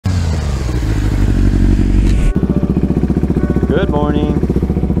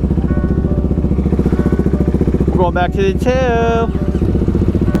going back to the tail.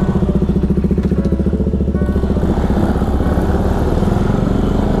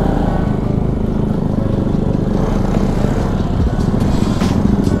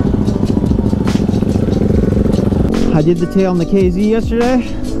 I did the tail on the KZ yesterday.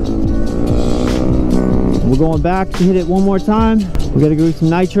 We're going back to hit it one more time. We gotta go get some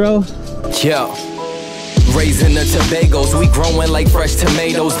nitro. Yeah. Raising the Tobagos, we growing like fresh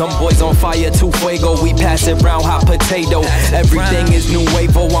tomatoes. Them boys on fire, too fuego. We pass it round, hot potato. Everything is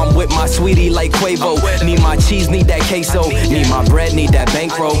nuevo. I'm with my sweetie like Quavo. Need my cheese, need that queso. Need my bread, need that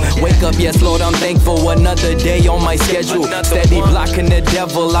bankroll. Wake up, yes Lord, I'm thankful. Another day on my schedule. Steady blocking the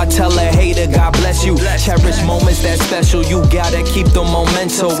devil. I tell a hater, God bless you. Cherish moments that special. You gotta keep the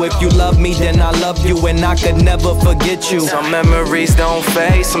memento. If you love me, then I love you, and I could never forget you. Some memories don't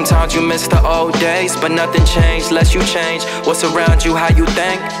fade. Sometimes you miss the old days, but nothing change unless you change what's around you. How you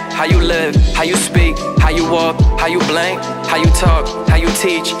think, how you live, how you speak, how you walk, how you blink, how you talk, how you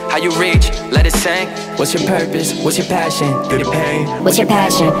teach, how you reach, let it sink. What's your purpose, what's your passion, did it pain? What's your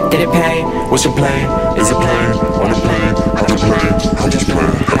passion, did it pain? What's your plan, is it plain? On the plane, how to play, how you play.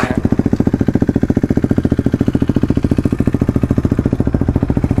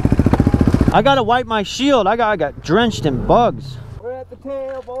 I gotta wipe my shield. I got drenched in bugs. We're at the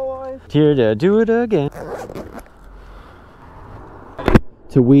tail, boys. Here to do it again.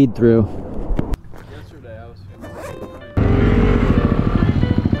 To weed through. Yesterday I was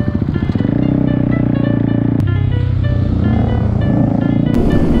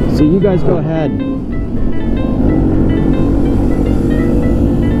So you guys go ahead.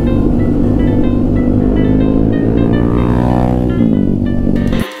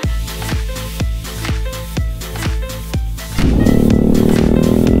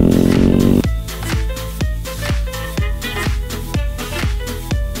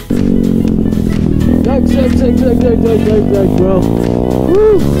 Check, bro.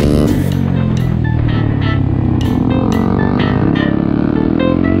 Woo.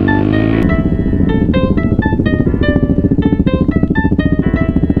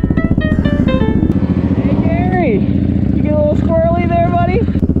 Hey Gary, you get a little squirrely there, buddy?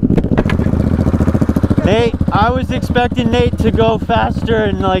 Nate, I was expecting Nate to go faster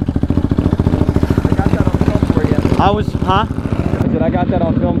and like... I got that on film for you. I said I got that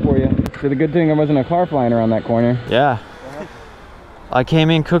on film for you. So the good thing there wasn't a car flying around that corner. Yeah. I came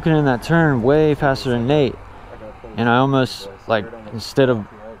in cooking in that turn way faster than Nate. And I almost, like, instead of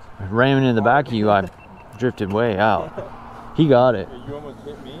ramming in the back of you, I drifted way out. He got it. You almost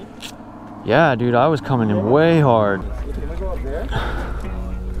hit me? Yeah, dude, I was coming in way hard. Can I go up there?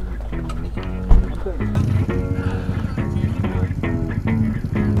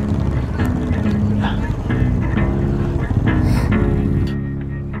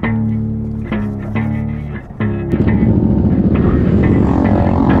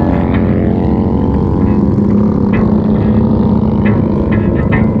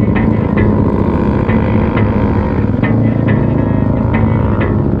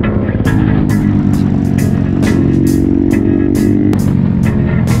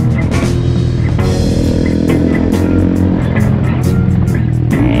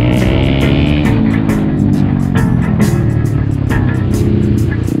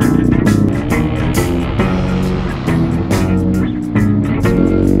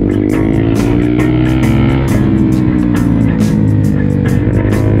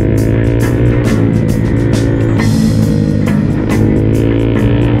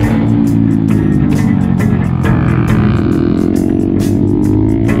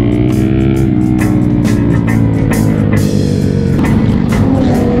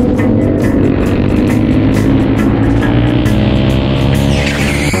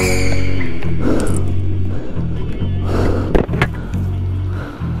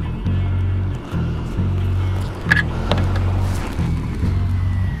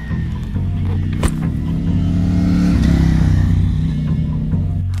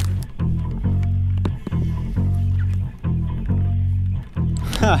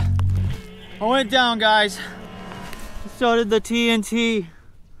 I went down, guys. So did the TNT.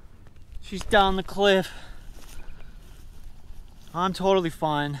 She's down the cliff. I'm totally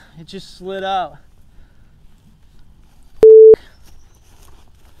fine. It just slid out.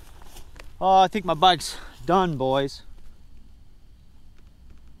 Oh, I think my bike's done, boys.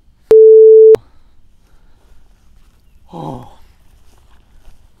 Oh.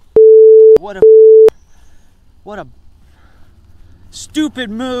 What a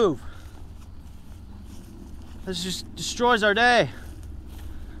stupid move. This just destroys our day.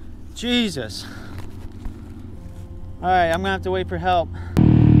 Jesus. All right, I'm gonna have to wait for help.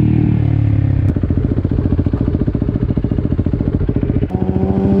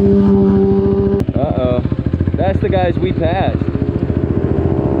 the guys we passed.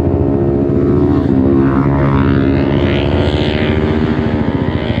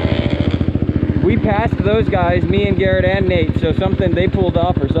 We passed those guys, me and Garrett and Nate, so something, they pulled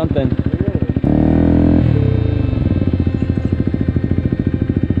off or something.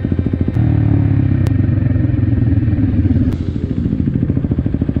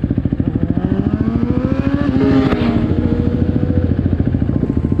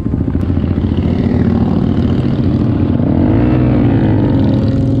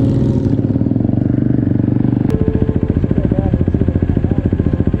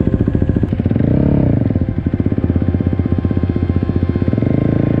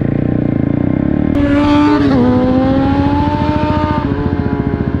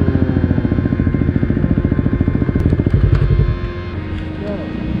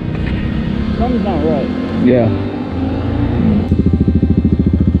 Something's not right. Yeah.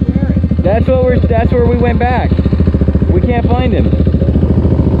 That's where we went back. We can't find him.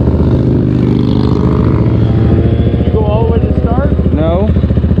 Did you go all the way to the start? No.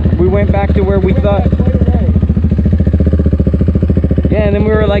 We went back to where we thought. Yeah, and then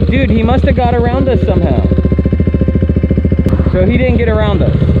we were like, dude, he must have got around us somehow. So he didn't get around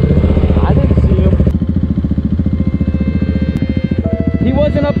us. I didn't see him. He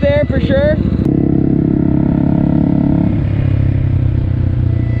wasn't up there for sure.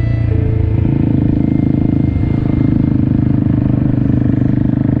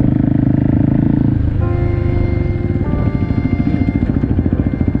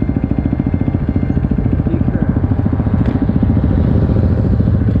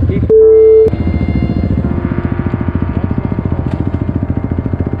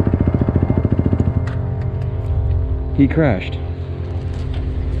 He crashed.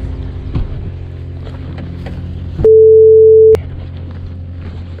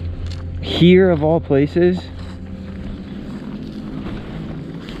 Here of all places.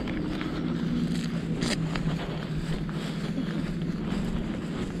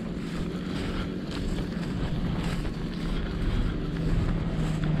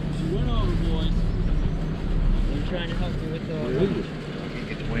 She went over, boys. They're trying to help me with the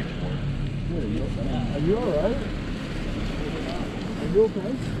winch. Are you alright? Are you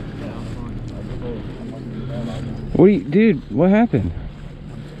okay? Yeah, I'm fine. What do you, dude, what happened?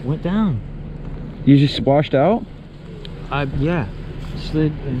 Went down. You just washed out? Yeah.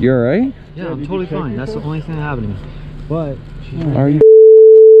 Slid. And You're alright? yeah, I'm totally fine. That's the only thing that happened to me. But she's Are you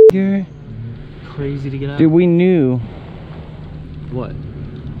here? crazy to get out. Dude, we knew. What?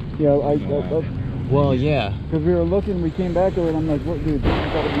 Yeah, Well, yeah. because we were looking, we came back over and I'm like, what, dude, this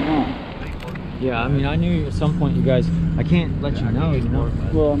has got to be wrong. Yeah, I mean, I knew at some point you guys, I can't let you know,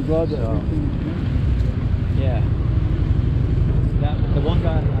 Well, I'm glad that Yeah. The one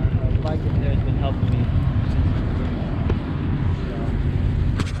guy, biker there has been helping me since the beginning.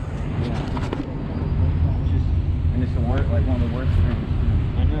 Yeah. and it's the worst, like one of the worst things.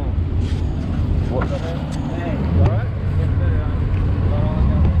 I know. What the hell? Hey, you alright?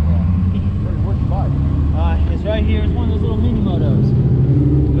 Where's the bike? It's right here. It's one of those little mini motos.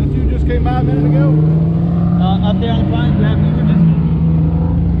 That you just came by a minute ago? Up there on the vine, we were just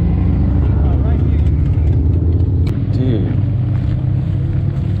right here. Dude.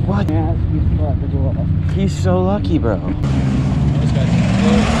 What? Yeah, he's flat to go up. He's so lucky, bro. Those guys.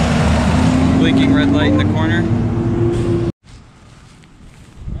 Blinking red light in the corner.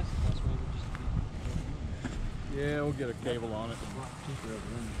 Yeah, we'll get a cable on it.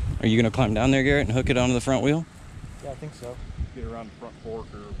 Are you gonna climb down there, Garrett, and hook it onto the front wheel? Yeah, I think so. Get around the front fork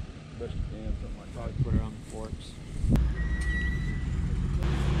or best you can, something like that. Probably put it on the forks.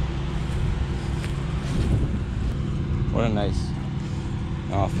 What a nice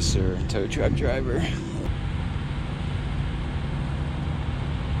officer and tow truck driver.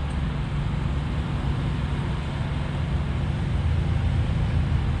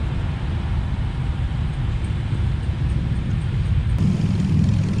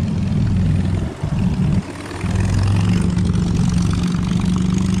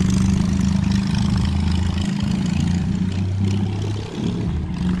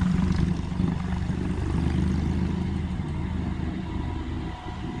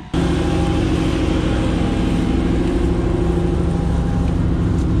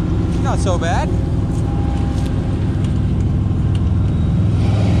 Not so bad.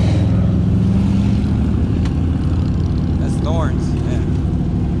 That's thorns,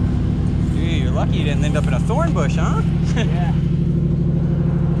 yeah. Dude, you're lucky you didn't end up in a thorn bush, huh? Yeah.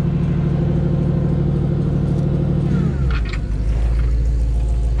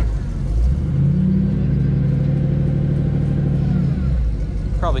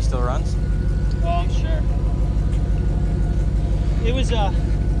 Probably still runs. Oh, I'm sure.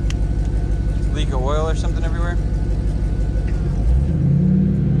 was Leak of oil or something everywhere?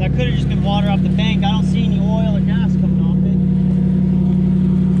 that could have just been water off the tank. I don't see any oil or gas coming off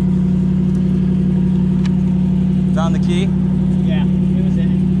it. Found the key? Yeah, it was in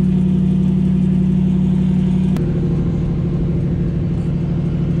it.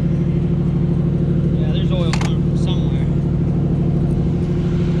 Yeah, there's oil coming from somewhere.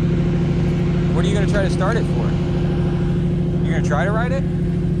 What are you gonna try to start it for? You gonna try to ride it?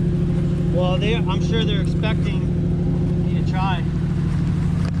 Well, I'm sure they're expecting me to try.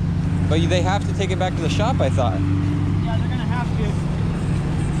 But they have to take it back to the shop, I thought. Yeah, they're gonna have to.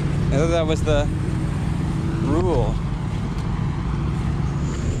 I thought that was the rule.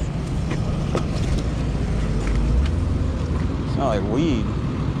 It's not like weed.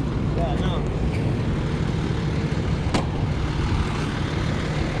 Yeah, no.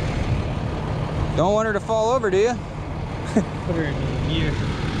 Don't want her to fall over, do you? Put her in gear.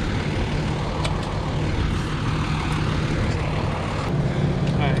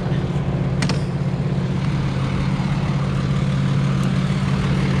 Alright.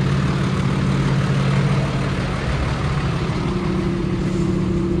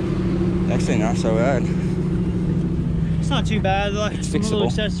 Actually, not so bad. It's not too bad, like It's some little fixable.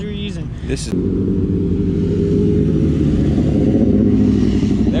 accessories and This is.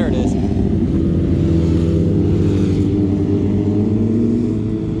 There it is.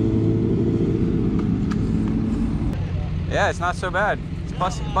 Yeah, it's not so bad. It's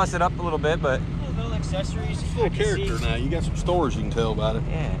busted up a little bit, but little accessories. Full character now. You got some stories you can tell about it.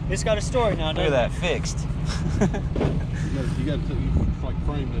 yeah. It's got a story now, Look doesn't at that, fixed. You got to like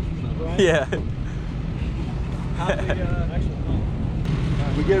frame this or something. Right? Yeah. How we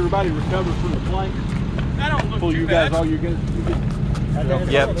actually We get everybody recovered from the plank. I don't look Pull too you bad. guys all your good.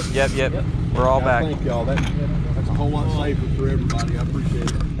 Yep. We're all back. Thank y'all. That's a whole lot safer for everybody. I appreciate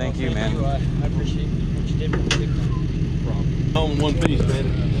it. Thank you, man. I appreciate what you did for the victim. On one piece, man.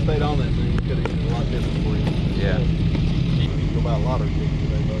 If you stayed on that thing, it could have been a lot different for you. Yeah. You can go buy a lottery ticket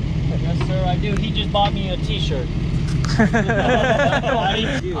today, bud. Yes, sir, I do. He just bought me a t-shirt. I'd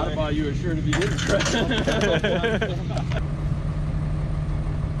buy you a shirt if you didn't.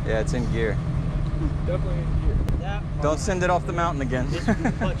 Yeah, it's in gear. Definitely in gear. That part, Don't send it off the mountain again. this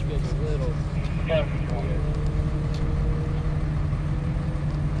clutch bit's a little.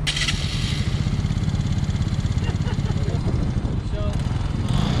 So,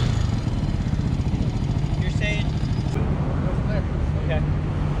 you're saying? Okay.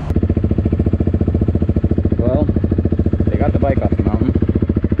 Well, they got the bike off the mountain.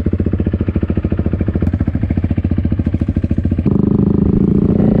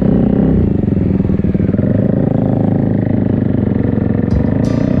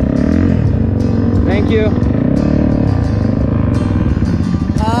 Thank you.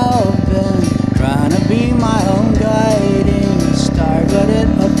 I've been trying to be my own guiding star, but it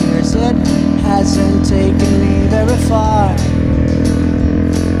appears it hasn't taken me very far.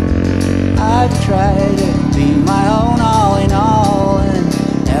 I've tried to be my own all in all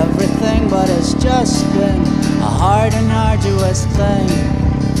and everything, but it's just been a hard and arduous thing.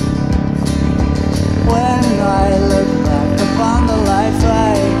 When I look back upon the life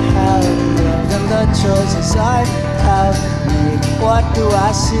I have lived and the choices I have made, what do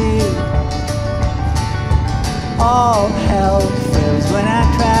I see? All hell fails when I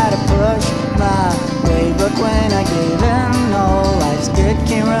try to push my way, but when I gave in, all life's good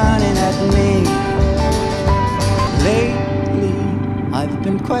came running at me. Lately, I've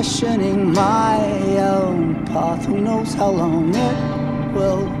been questioning my own path. Who knows how long it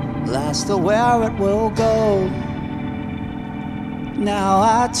will last or where it will go. Now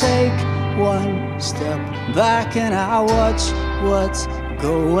I take one step back and I watch what's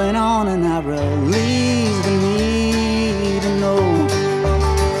going on, and I release the need to know.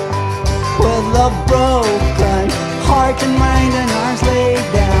 With a broken heart and mind and arms laid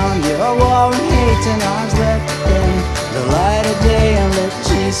down, your war and hate and arms let in the light of day, and let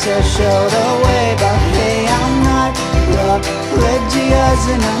Jesus show the way. But hey, I'm not religious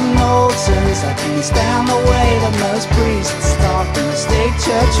and I'm old since I can't stand the way that most priests talk in the state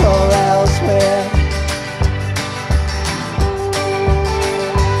church or elsewhere.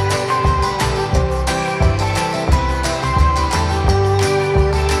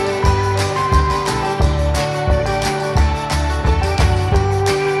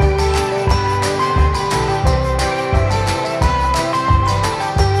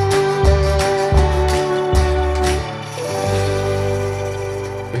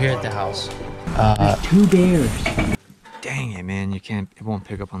 Here at the house. Two bears. Dang it, man! It won't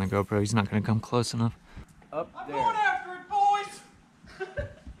pick up on the GoPro. He's not gonna come close enough. Up there. I'm going after it, boys!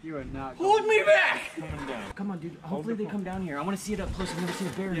 You are not. Hold me back! Coming down. Come on, dude. Hopefully they come down here. I want to see it up close. I've never seen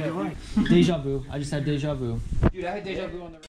a bear. You're right. Deja vu. I just had deja vu. Dude, I had deja vu on the